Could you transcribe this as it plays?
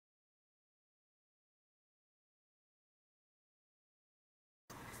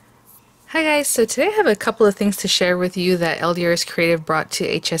Hi guys, so today I have a couple of things to share with you that LDRS Creative brought to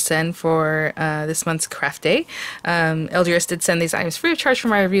HSN for this month's craft day. LDRS did send these items free of charge for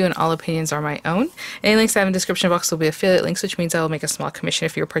my review, and all opinions are my own. Any links I have in the description box will be affiliate links, which means I will make a small commission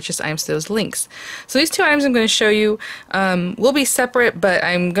if you purchase items to those links. So these two items I'm going to show you will be separate, but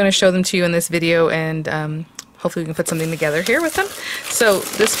I'm going to show them to you in this video, and hopefully we can put something together here with them. So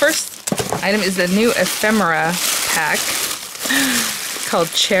this first item is the new Ephemera pack called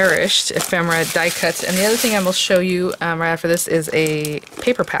Cherished Ephemera die cuts, and the other thing I will show you right after this is a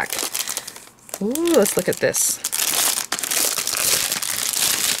paper pack. Ooh, let's look at this.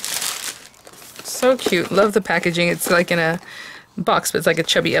 So cute. Love the packaging. It's like in a box, but it's like a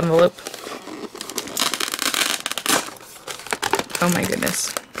chubby envelope. Oh my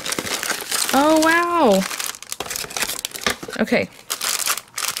goodness. Oh wow. Okay.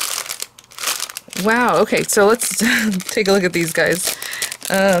 Wow. Okay, so let's take a look at these guys.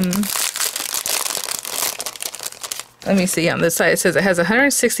 Let me see. On this side it says it has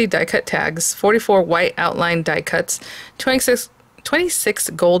 160 die cut tags, 44 white outline die cuts, 26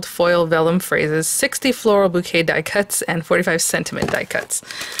 gold foil vellum phrases, 60 floral bouquet die cuts, and 45 sentiment die cuts.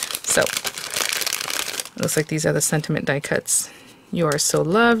 So it looks like these are the sentiment die cuts. You are so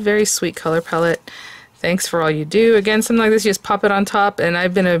loved. Very sweet color palette. Thanks for all you do. Again, something like this, you just pop it on top, and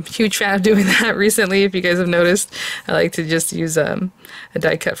I've been a huge fan of doing that recently. If you guys have noticed, I like to just use a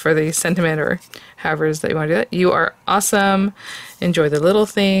die cut for the sentiment, or however it is that you want to do that. You are awesome. Enjoy the little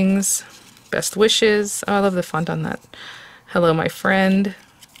things. Best wishes. Oh, I love the font on that. Hello, my friend.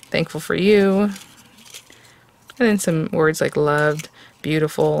 Thankful for you. And then some words like loved,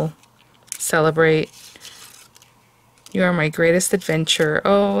 beautiful, celebrate. You are my greatest adventure.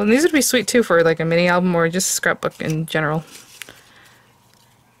 Oh, and these would be sweet too for like a mini album or just a scrapbook in general.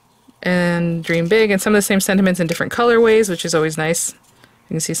 And dream big, and some of the same sentiments in different colorways, which is always nice.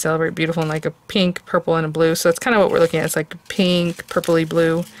 You can see celebrate beautiful in like a pink, purple, and a blue. So that's kind of what we're looking at. It's like a pink, purpley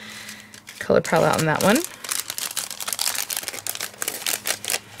blue color palette on that one.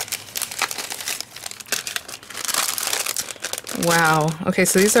 Wow. Okay,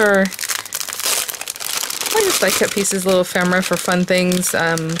 so these are just die cut pieces, little ephemera for fun things,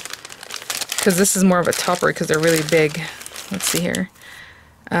 because this is more of a topper because they're really big. Let's see here.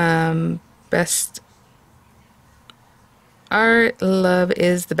 Best art, love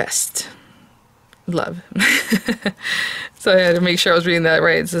is the best. Love. So I had to make sure I was reading that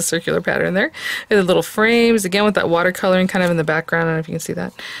right. It's a circular pattern there. And the little frames, again with that watercoloring kind of in the background. I don't know if you can see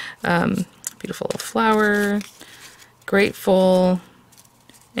that. Beautiful little flower. Grateful.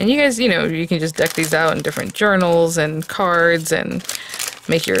 And you guys, you know, you can just deck these out in different journals and cards and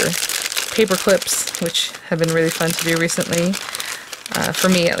make your paper clips, which have been really fun to do recently, for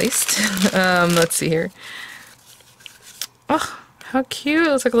me at least. Let's see here. Oh, how cute. It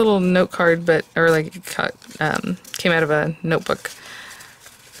looks like a little note card, but, or like it came out of a notebook.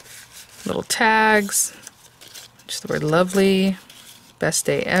 Little tags, just the word lovely, best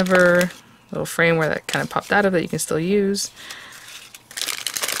day ever, little frame where that kind of popped out of that you can still use.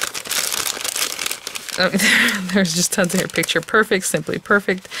 There's just tons of here. Picture perfect, simply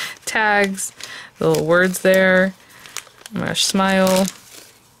perfect, tags, little words there. Oh my gosh, smile,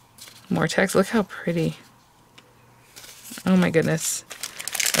 more text. Look how pretty. Oh my goodness.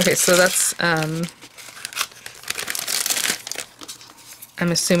 Okay, so that's I'm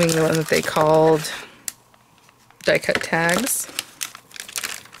assuming the one that they called die cut tags.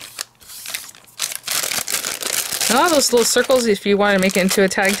 And all those little circles, if you want to make it into a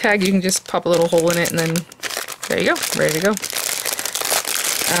tag, you can just pop a little hole in it, and then there you go, ready to go.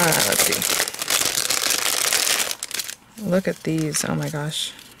 Let's see. Look at these. Oh my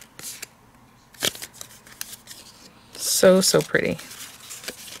gosh. So pretty.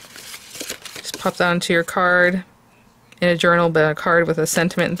 Just pop that onto your card in a journal, but a card with a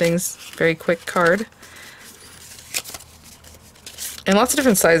sentiment and things. Very quick card. And lots of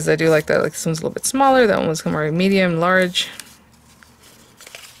different sizes. I do like that. Like this one's a little bit smaller. That one was more medium, large.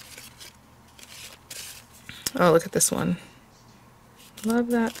 Oh, look at this one. Love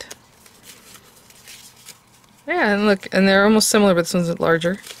that. Yeah, and look, and they're almost similar, but this one's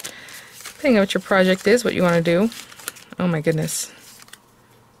larger. Depending on what your project is, what you want to do. Oh my goodness.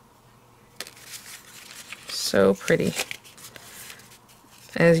 So pretty.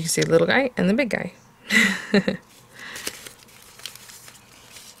 And as you can see, the little guy and the big guy.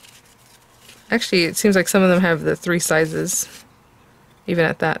 Actually, it seems like some of them have the 3 sizes, even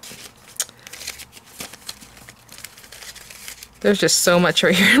at that. There's just so much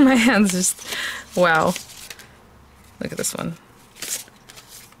right here in my hands, just wow. Look at this one.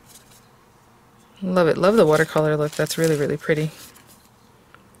 Love it. Love the watercolor look. That's really, really pretty.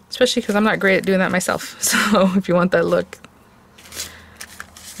 especially because I'm not great at doing that myself. So if you want that look,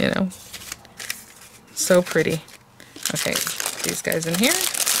 you know, so pretty. Okay, these guys in here.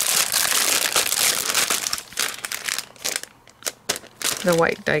 The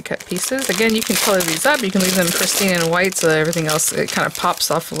white die cut pieces. Again, you can color these up. You can leave them pristine and white so that everything else, it kind of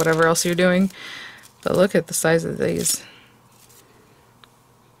pops off of whatever else you're doing. But look at the size of these.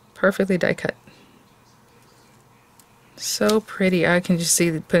 Perfectly die cut. So pretty. I can just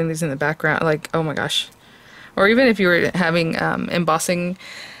see putting these in the background, like, oh my gosh. Or even if you were having embossing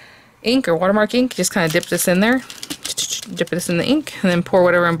ink or watermark ink, just kind of dip this in there. Dip this in the ink, and then pour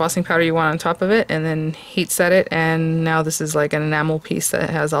whatever embossing powder you want on top of it, and then heat set it, and now this is like an enamel piece that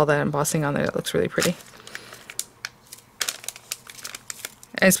has all that embossing on there. That looks really pretty.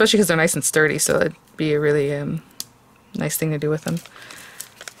 And especially because they're nice and sturdy, so it'd be a really nice thing to do with them.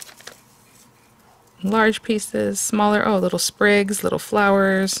 Large pieces, smaller, oh, little sprigs, little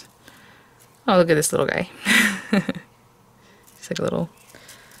flowers. Oh, look at this little guy. It's like a little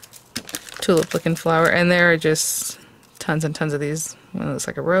tulip looking flower, and there are just tons and tons of these. One looks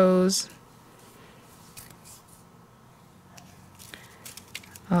like a rose.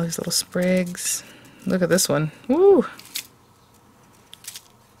 All these little sprigs. Look at this one. Woo!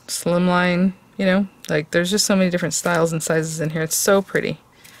 Slimline, you know, like there's just so many different styles and sizes in here. It's so pretty.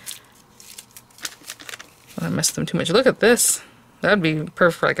 I don't mess them too much. Look at this. That'd be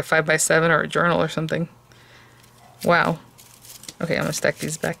perfect for like a 5x7 or a journal or something. Wow. Okay, I'm gonna stack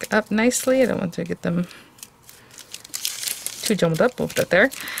these back up nicely. I don't want to get them too jumbled up. We'll put that there.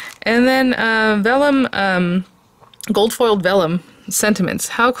 And then vellum, gold foiled vellum sentiments.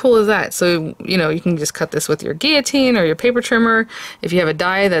 How cool is that? So, you know, you can just cut this with your guillotine or your paper trimmer. If you have a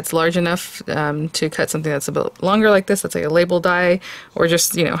die that's large enough to cut something that's a bit longer like this, that's like a label die, or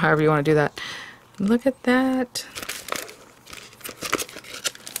just, you know, however you want to do that. Look at that.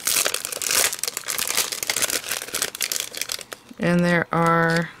 And there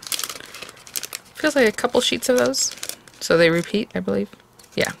are, feels like a couple sheets of those. So they repeat, I believe.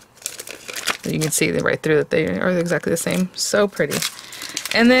 Yeah. You can see right through that they are exactly the same. So pretty.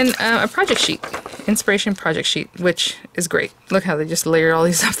 And then a project sheet. Inspiration project sheet, which is great. Look how they just layer all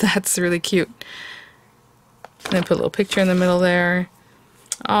these up. That's really cute. And then put a little picture in the middle there.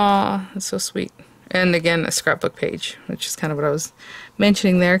 Aw, that's so sweet. And again, a scrapbook page, which is kind of what I was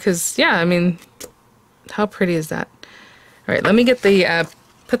mentioning there. Because, yeah, I mean, how pretty is that? All right, let me get the,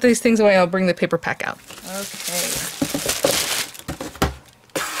 put these things away. I'll bring the paper pack out. Okay.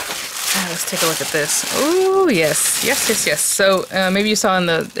 Let's take a look at this. Oh, yes. Yes, yes, yes. So maybe you saw in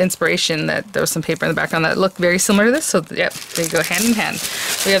the inspiration that there was some paper in the background that looked very similar to this. So, yep, they go hand in hand.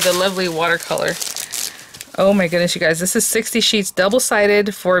 We have the lovely watercolor. Oh my goodness, you guys. This is 60 sheets,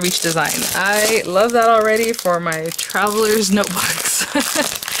 double-sided, 4 of each design. I love that already for my traveler's notebooks.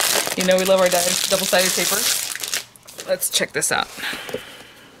 You know we love our double-sided paper. Let's check this out.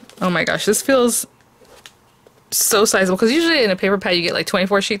 Oh my gosh, this feels so sizable, because usually in a paper pad you get like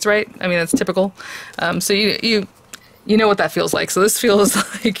 24 sheets, right? I mean, that's typical. So you know what that feels like. So this feels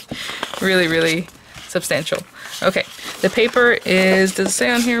like really, really substantial. Okay, the paper is, does it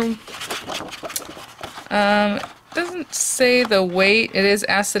say on here? It doesn't say the weight. It is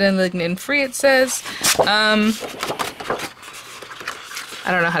acid and lignin free, it says. I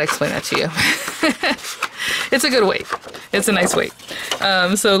don't know how to explain that to you. It's a good weight. It's a nice weight.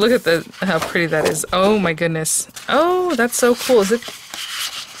 So look at how pretty that is. Oh my goodness. Oh, that's so cool. Is it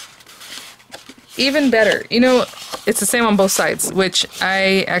even better? You know, it's the same on both sides, which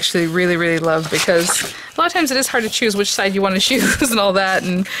I actually really, really love, because a lot of times it is hard to choose which side you want to choose and all that.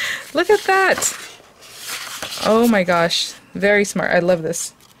 And look at that. Oh my gosh. Very smart. I love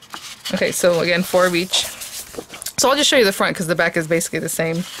this. Okay, so again, 4 of each. So I'll just show you the front because the back is basically the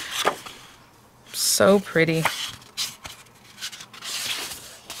same. So pretty.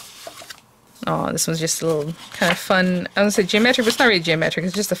 Oh, this one's just a little kind of fun. I was gonna say geometric, but it's not really geometric.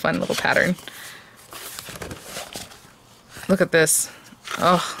 It's just a fun little pattern. Look at this.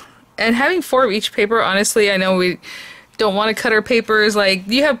 Oh, and having 4 of each paper, honestly, I know we don't want to cut our papers. Like,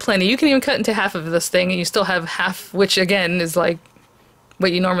 you have plenty. You can even cut into half of this thing and you still have half, which again is like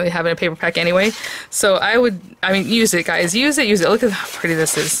what you normally have in a paper pack anyway. So I mean, use it, guys. Use it, use it. Look at how pretty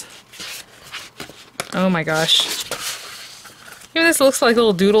this is. Oh my gosh. Even this looks like a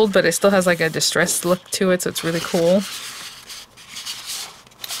little doodled, but it still has like a distressed look to it, so it's really cool.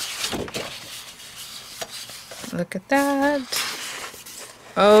 Look at that.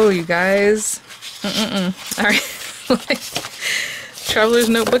 Oh, you guys. All right. Traveler's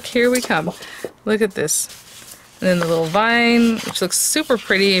notebook, here we come. Look at this. And then the little vine, which looks super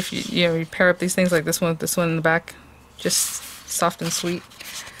pretty if you pair up these things, like this one with this one in the back. Just soft and sweet.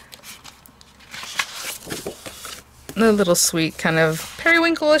 a little sweet kind of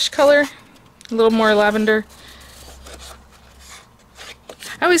periwinkle-ish color, a little more lavender.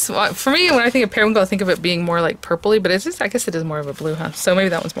 I always, for me, when I think of periwinkle, I think of it being more like purpley, but it's just, I guess it is more of a blue, huh? So maybe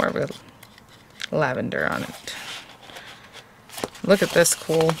that one's more of a lavender on it. Look at this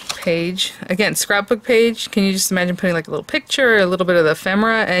cool page. Again, scrapbook page. Can you just imagine putting like a little picture, a little bit of the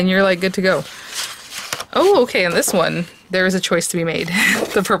ephemera, and you're like good to go. Oh, okay, on this one, there is a choice to be made.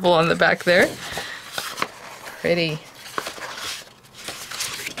 The purple on the back there. Pretty.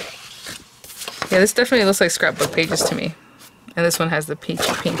 Yeah, this definitely looks like scrapbook pages to me. And this one has the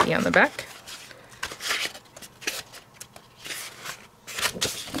peachy pinky on the back.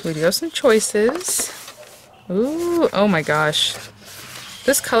 We do have some choices. Ooh, oh my gosh.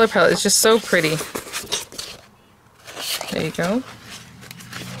 This color palette is just so pretty. There you go.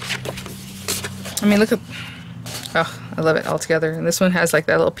 I mean, look at... Oh, I love it all together. And this one has like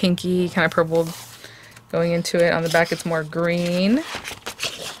that little pinky kind of purple going into it. On the back it's more green.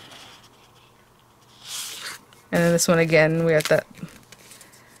 And then this one again, we have that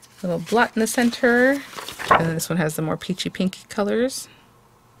little blot in the center. And then this one has the more peachy pinky colors.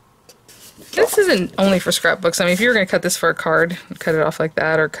 This isn't only for scrapbooks. I mean, if you were going to cut this for a card, cut it off like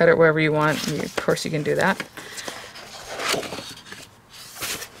that, or cut it wherever you want, of course you can do that.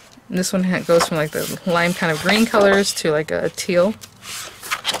 And this one goes from like the lime kind of green colors to like a teal.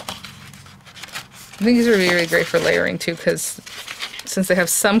 I think these are really, really great for layering too, because since they have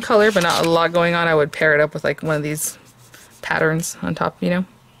some color but not a lot going on, I would pair it up with like one of these patterns on top, you know?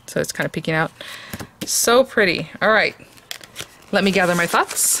 So it's kind of peeking out. So pretty. All right. Let me gather my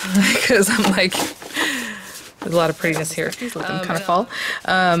thoughts, because I'm like, there's a lot of prettiness here. Let them kind of fall.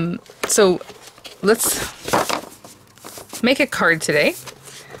 So let's make a card today.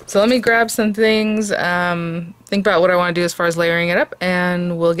 So let me grab some things, think about what I want to do as far as layering it up,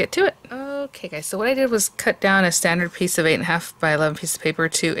 and we'll get to it. Okay guys, so what I did was cut down a standard piece of 8.5 by 11 piece of paper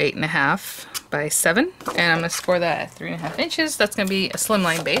to 8.5 by 7, and I'm going to score that at 3.5 inches. That's going to be a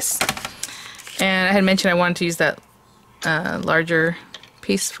slimline base. And I had mentioned I wanted to use that larger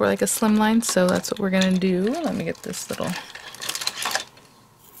piece for like a slimline, so that's what we're gonna do. Let me get this little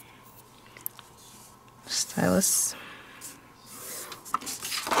stylus.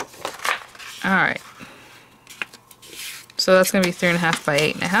 Alright, so that's gonna be 3.5 by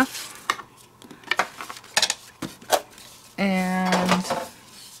 8.5, and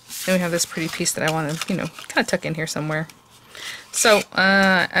then we have this pretty piece that I want to, you know, kind of tuck in here somewhere. So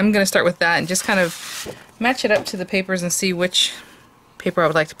I'm going to start with that and just kind of match it up to the papers and see which paper I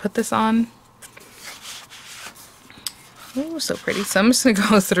would like to put this on. Oh, so pretty. So I'm just going to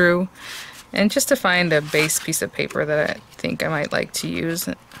go through and just to find a base piece of paper that I think I might like to use.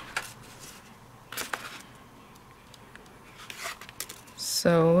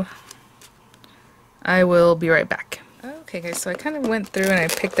 So I will be right back. Okay guys, so I kind of went through and I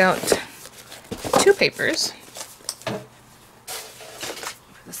picked out 2 papers.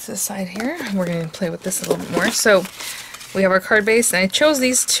 To the side here. We're going to play with this a little bit more. So we have our card base, and I chose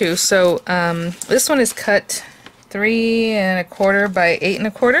these 2. So this one is cut 3.25 by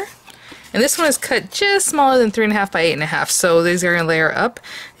 8.25, and this one is cut just smaller than 3.5 by 8.5. So these are going to layer up.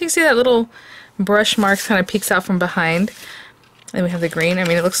 You can see that little brush mark kind of peeks out from behind. And we have the green. I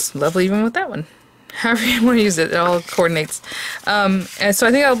mean, it looks lovely even with that one. However you want to use it, it all coordinates. And so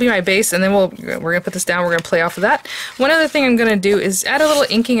I think that'll be my base, and then we're going to put this down, we're going to play off of that. One other thing I'm going to do is add a little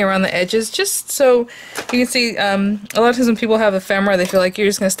inking around the edges, just so you can see, a lot of times when people have ephemera, they feel like you're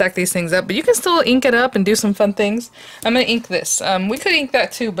just going to stack these things up, but you can still ink it up and do some fun things. I'm going to ink this. We could ink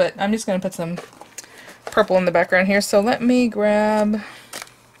that too, but I'm just going to put some purple in the background here. So let me grab...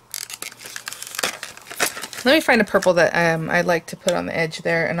 Let me find a purple that I'd like to put on the edge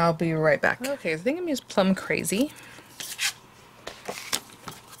there, and I'll be right back. Okay, I think I'm going to use Plum Crazy.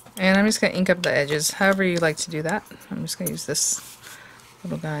 And I'm just going to ink up the edges, however you like to do that. I'm just going to use this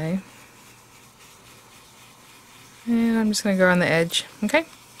little guy. And I'm just going to go on the edge, okay?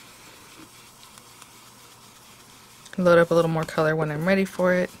 Load up a little more color when I'm ready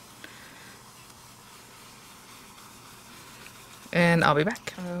for it. And I'll be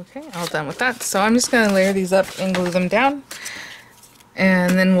back. Okay, all done with that. So I'm just going to layer these up and glue them down.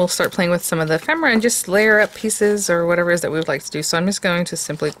 And then we'll start playing with some of the ephemera and just layer up pieces or whatever it is that we would like to do. So I'm just going to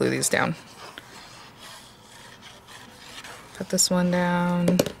simply glue these down. Put this one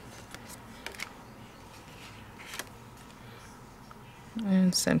down.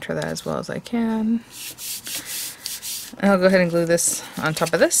 And center that as well as I can. And I'll go ahead and glue this on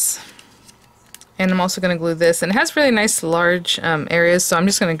top of this. And I'm also going to glue this, and it has really nice large areas, so I'm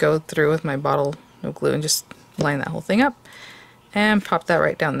just going to go through with my bottle of glue and just line that whole thing up and pop that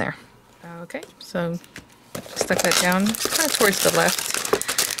right down there. Okay, so Stuck that down kind of towards the left.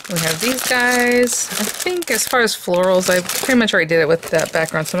 We have these guys. I think as far as florals, I pretty much already did it with that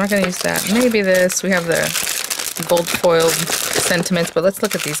background, so I'm not going to use that. Maybe this. We have the gold foiled sentiments, but let's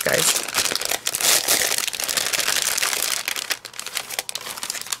look at these guys.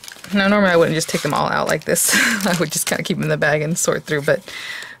 Now, normally I wouldn't just take them all out like this. I would just kind of keep them in the bag and sort through, but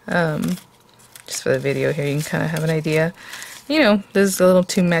just for the video here, you can kind of have an idea. You know, this is a little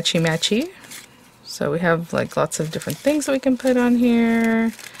too matchy-matchy. So we have like lots of different things that we can put on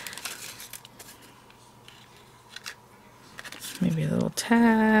here. Maybe a little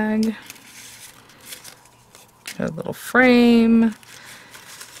tag. A little frame.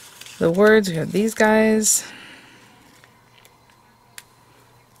 The words, we have these guys.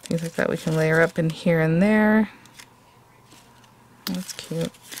 Things like that we can layer up in here and there. That's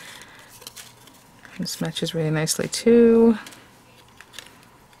cute. This matches really nicely too.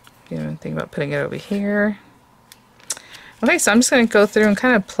 You know, think about putting it over here. Okay, so I'm just going to go through and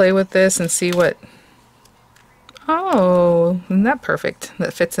kind of play with this and see what... Oh, isn't that perfect?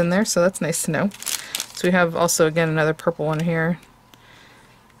 That fits in there, so that's nice to know. So we have also, again, another purple one here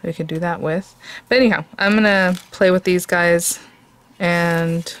we can do that with. But anyhow, I'm going to play with these guys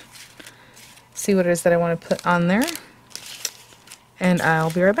and see what it is that I want to put on there. And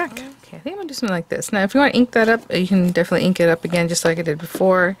I'll be right back. Okay, I think I'm going to do something like this. Now, if you want to ink that up, you can definitely ink it up again just like I did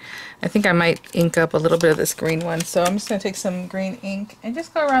before. I think I might ink up a little bit of this green one. So I'm just going to take some green ink and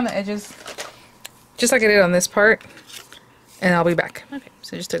just go around the edges just like I did on this part. And I'll be back. Okay,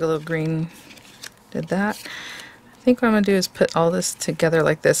 so just took a little green, did that. I think what I'm going to do is put all this together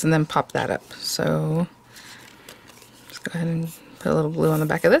like this and then pop that up. So just go ahead and put a little blue on the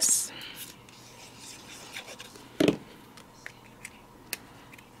back of this.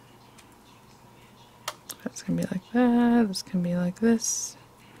 That's going to be like that. This can be like this.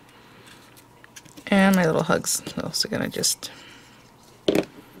 And my little hugs. I'm also going to just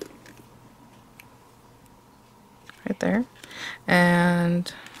right there.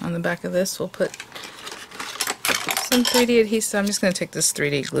 And on the back of this we'll put some 3D adhesive. I'm just going to take this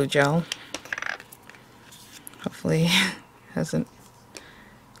 3D glue gel. Hopefully it hasn't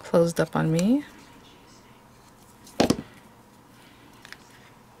closed up on me.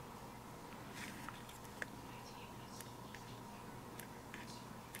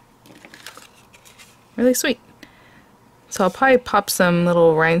 Really sweet. So I'll probably pop some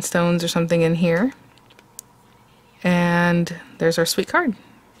little rhinestones or something in here. And there's our sweet card.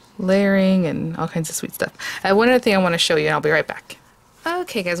 Layering and all kinds of sweet stuff. One other thing I want to show you, and I'll be right back.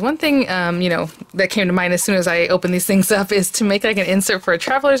 Okay guys, one thing you know, that came to mind as soon as I opened these things up is to make like an insert for a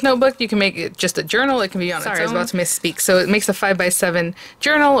traveler's notebook. You can make it just a journal, it can be on its own. Sorry, I was about to misspeak. So it makes a 5x7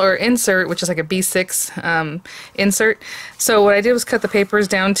 journal or insert, which is like a B6 insert. So what I did was cut the papers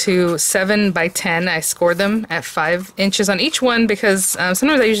down to 7 by 10. I scored them at 5 inches on each one because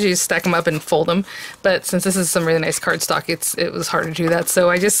sometimes I usually just stack them up and fold them. But since this is some really nice cardstock, it was hard to do that. So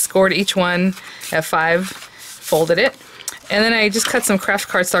I just scored each one at 5, folded it. And then I just cut some craft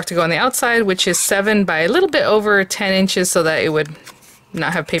cardstock to go on the outside, which is 7 by a little bit over 10 inches so that it would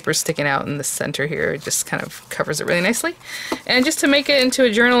not have paper sticking out in the center here. It just kind of covers it really nicely. And just to make it into a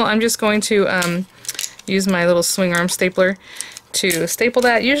journal, I'm just going to use my little swing arm stapler to staple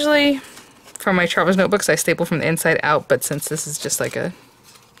that. Usually for my traveler's notebooks I staple from the inside out, but since this is just like a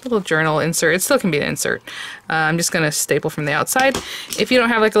little journal insert, it still can be an insert. I'm just going to staple from the outside. If you don't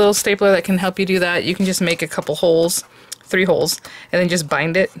have like a little stapler that can help you do that, you can just make a couple holes, 3 holes, and then just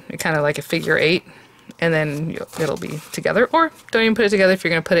bind it, kind of like a figure 8, and then it'll be together. Or don't even put it together if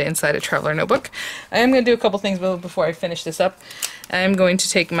you're going to put it inside a traveler notebook. I am going to do a couple things before I finish this up. I'm going to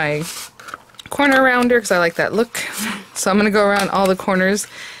take my corner rounder because I like that look. So I'm going to go around all the corners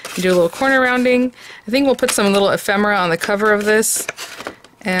and do a little corner rounding. I think we'll put some little ephemera on the cover of this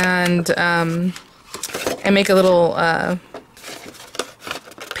and make a little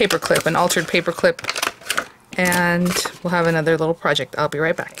paper clip, an altered paper clip. And we'll have another little project. I'll be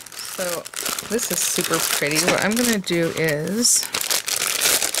right back. So this is super pretty. What I'm going to do is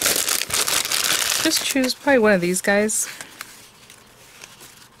just choose probably one of these guys.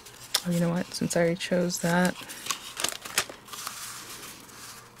 Oh, you know what? Since I already chose that.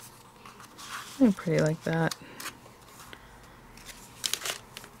 Pretty like that.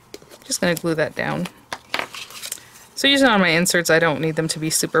 Just going to glue that down. So usually on my inserts I don't need them to be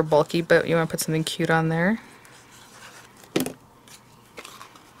super bulky, but you want to put something cute on there.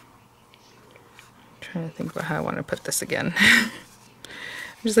 Trying to think about how I want to put this again.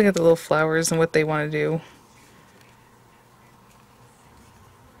 I'm just looking at the little flowers and what they want to do.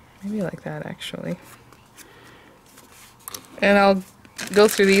 Maybe like that actually. And I'll go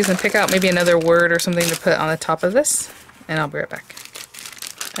through these and pick out maybe another word or something to put on the top of this, and I'll be right back.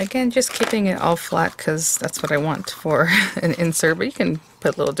 Again, just keeping it all flat because that's what I want for an insert, but you can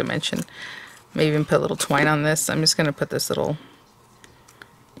put a little dimension. Maybe even put a little twine on this. I'm just going to put this little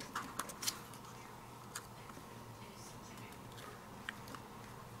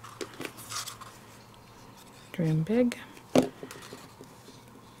dream big.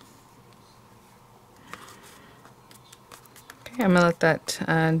 Okay, I'm going to let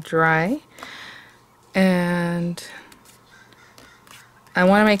that dry, and I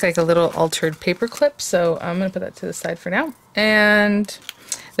want to make like a little altered paper clip, so I'm going to put that to the side for now. And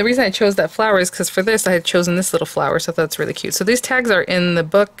the reason I chose that flower is because for this I had chosen this little flower, so I thought it's really cute. So these tags are in the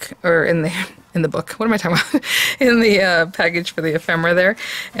book, or in the book. What am I talking about? In the package for the ephemera there.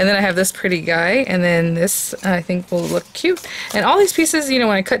 And then I have this pretty guy, and then this I think will look cute. And all these pieces, you know,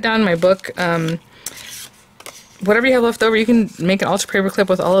 when I cut down my book, whatever you have left over, you can make an alter paper clip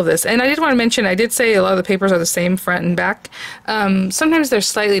with all of this. And I did want to mention, I did say a lot of the papers are the same front and back. Sometimes they're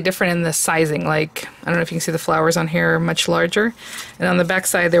slightly different in the sizing. Like, I don't know if you can see the flowers on here are much larger. And on the back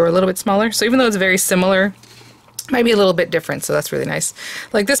side, they were a little bit smaller. So even though it's very similar, it might be a little bit different. So that's really nice.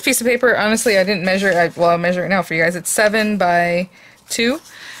 Like this piece of paper, honestly, I didn't measure it. Well, I'll measure it now for you guys. It's 7 by 2.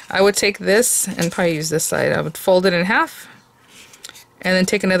 I would take this and probably use this side. I would fold it in half and then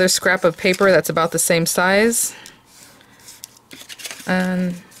take another scrap of paper that's about the same size.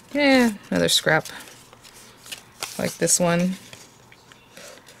 Yeah, another scrap like this one,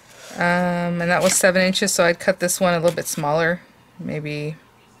 and that was 7 inches, so I'd cut this one a little bit smaller, maybe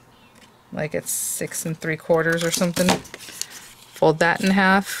like it's 6 3/4 or something. Fold that in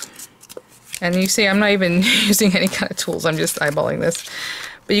half, and you see I'm not even using any kind of tools, I'm just eyeballing this.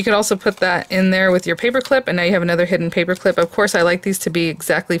 But you could also put that in there with your paper clip, and now you have another hidden paper clip. Of course, I like these to be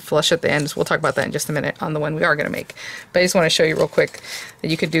exactly flush at the ends. We'll talk about that in just a minute on the one we are going to make. But I just want to show you real quick that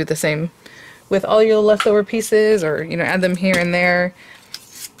you could do the same with all your leftover pieces, or, you know, add them here and there.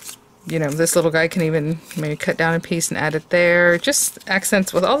 You know, this little guy can even maybe cut down a piece and add it there. Just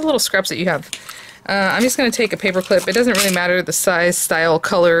accents with all the little scraps that you have. I'm just going to take a paper clip. It doesn't really matter the size, style,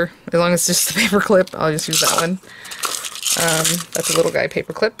 color, as long as it's just a paper clip. I'll just use that one. That's a little guy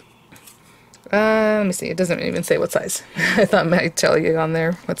paper clip. Let me see, it doesn't even say what size. I thought I might tell you on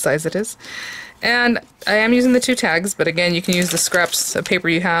there what size it is. And I am using the 2 tags, but again, you can use the scraps of paper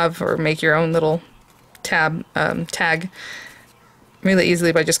you have or make your own little tag really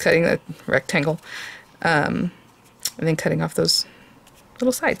easily by just cutting the rectangle and then cutting off those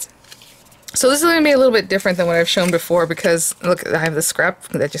little sides. So this is going to be a little bit different than what I've shown before because, look, I have the scrap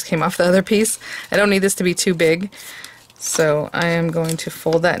that just came off the other piece. I don't need this to be too big. So I am going to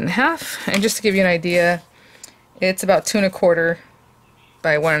fold that in half, and just to give you an idea, it's about 2 1/4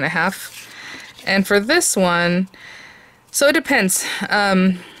 by 1 1/2. And for this one, so it depends.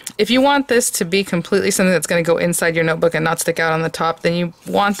 If you want this to be completely something that's going to go inside your notebook and not stick out on the top, then you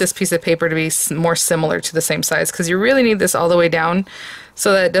want this piece of paper to be more similar to the same size, because you really need this all the way down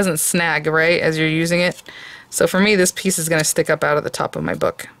so that it doesn't snag, right, as you're using it. So for me, this piece is going to stick up out of the top of my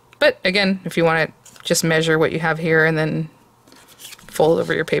book. But again, if you want it, just measure what you have here and then fold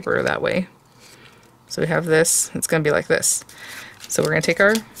over your paper that way. So we have this, it's going to be like this. So we're going to take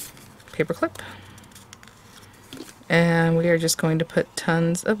our paper clip and we are just going to put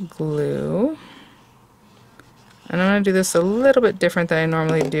tons of glue. And I'm going to do this a little bit different than I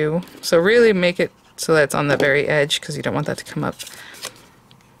normally do. So really make it so that it's on the very edge because you don't want that to come up.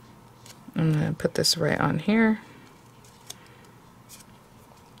 I'm going to put this right on here.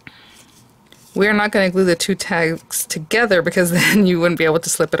 We're not going to glue the 2 tags together because then you wouldn't be able to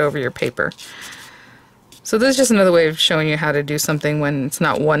slip it over your paper. So this is just another way of showing you how to do something when it's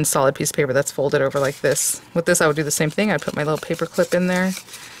not one solid piece of paper that's folded over like this. With this I would do the same thing. I'd put my little paper clip in there.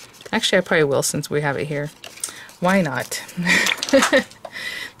 Actually I probably will since we have it here. Why not?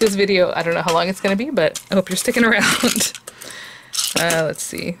 This video, I don't know how long it's going to be, but I hope you're sticking around. Let's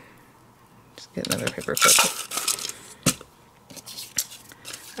see. Just get another paper clip.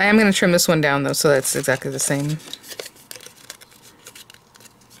 I am going to trim this one down though, so that's exactly the same.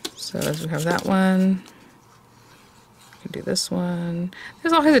 So as we have that one, you can do this one.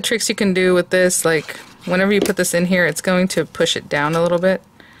 There's all kinds of tricks you can do with this, like whenever you put this in here, it's going to push it down a little bit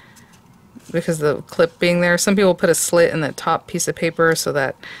because the clip being there. Some people put a slit in the top piece of paper so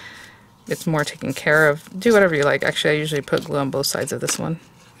that it's more taken care of. Do whatever you like. Actually, I usually put glue on both sides of this one,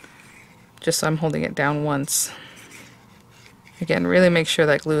 just so I'm holding it down once. Again, really make sure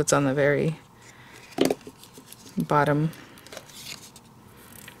that glue is on the very bottom.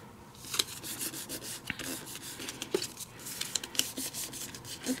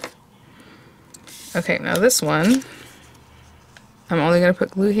 Okay, now this one, I'm only going to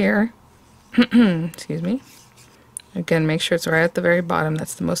put glue here. Excuse me. Again, make sure it's right at the very bottom.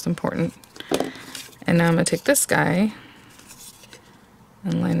 That's the most important. And now I'm going to take this guy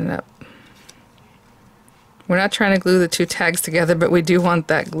and line it up. We're not trying to glue the two tags together, but we do want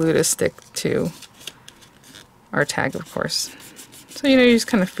that glue to stick to our tag, of course. So, you know, you just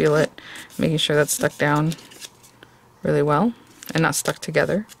kind of feel it, making sure that's stuck down really well and not stuck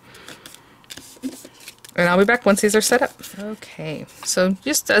together. And I'll be back once these are set up. Okay, so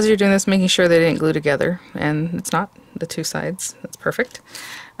just as you're doing this, making sure they didn't glue together, and it's not, the two sides. That's perfect.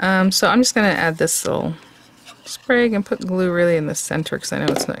 So I'm just going to add this little sprig and put glue really in the center because I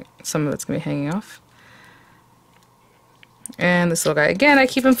know it's not, some of it's going to be hanging off. And this little guy, again, I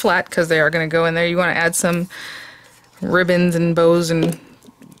keep them flat because they are going to go in there. You want to add some ribbons and bows and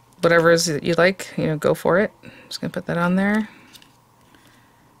whatever is you like, you know, go for it. Just going to put that on there.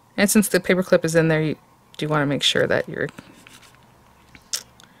 And since the paper clip is in there, you do want to make sure that you're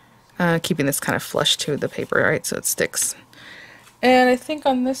keeping this kind of flush to the paper, right, so it sticks. And I think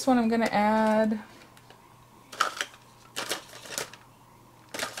on this one I'm going to add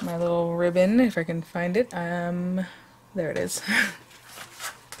my little ribbon, if I can find it. There it is.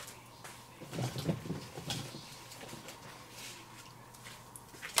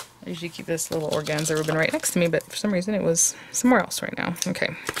 I usually keep this little organza ribbon right next to me, but for some reason it was somewhere else right now.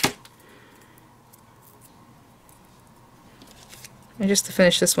 Okay. And just to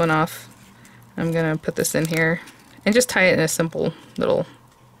finish this one off, I'm going to put this in here and just tie it in a simple little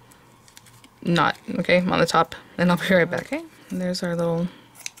knot, okay, on the top, and I'll be right back. Okay, and there's our little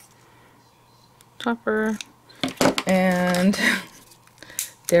topper, and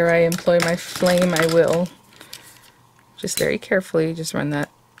dare I employ my flame, I will. Just very carefully, just run that,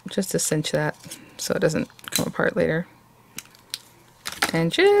 just to cinch that so it doesn't come apart later.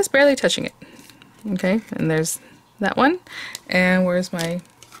 And just barely touching it. Okay, and there's that one. And where's my,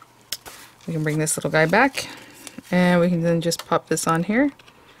 we can bring this little guy back, and we can then just pop this on here.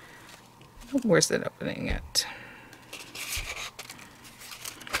 Where's it opening at?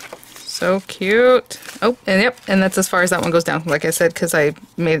 So cute. Oh, and yep, and that's as far as that one goes down, like I said, because I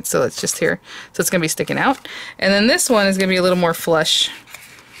made it so it's just here. So it's going to be sticking out. And then this one is going to be a little more flush.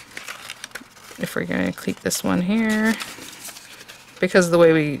 If we're going to keep this one here, because of the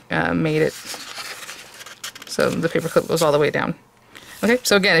way we made it. So the paper clip goes all the way down. Okay,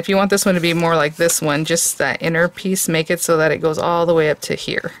 so again, if you want this one to be more like this one, just that inner piece, make it so that it goes all the way up to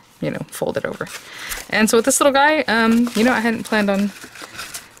here. You know, fold it over. And so with this little guy, you know, I hadn't planned on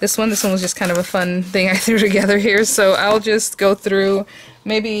this one. This one was just kind of a fun thing I threw together here. So I'll just go through,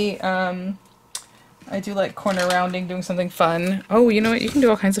 maybe, I do like corner rounding, doing something fun. Oh, you know what? You can do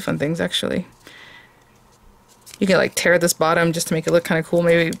all kinds of fun things, actually. You can like tear this bottom just to make it look kind of cool.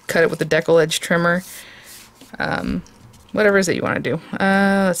 Maybe cut it with a decal edge trimmer. Whatever it is that you want to do.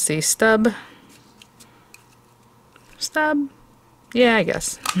 Let's see, stub. Yeah, I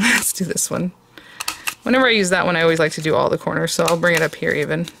guess. Let's do this one. Whenever I use that one, I always like to do all the corners, so I'll bring it up here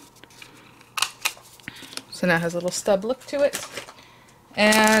even. So now it has a little stub look to it.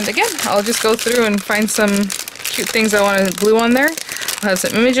 And again, I'll just go through and find some cute things I want to glue on there. I'll have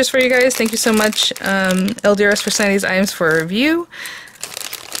some images for you guys. Thank you so much, LDRS, for sending these items for review.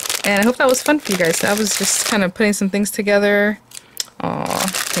 And I hope that was fun for you guys. I was just kind of putting some things together.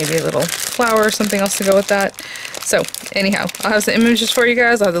 Aw, maybe a little flower or something else to go with that. So, anyhow, I'll have some images for you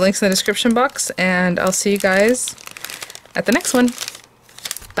guys. I'll have the links in the description box. And I'll see you guys at the next one.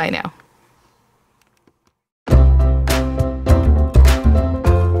 Bye now.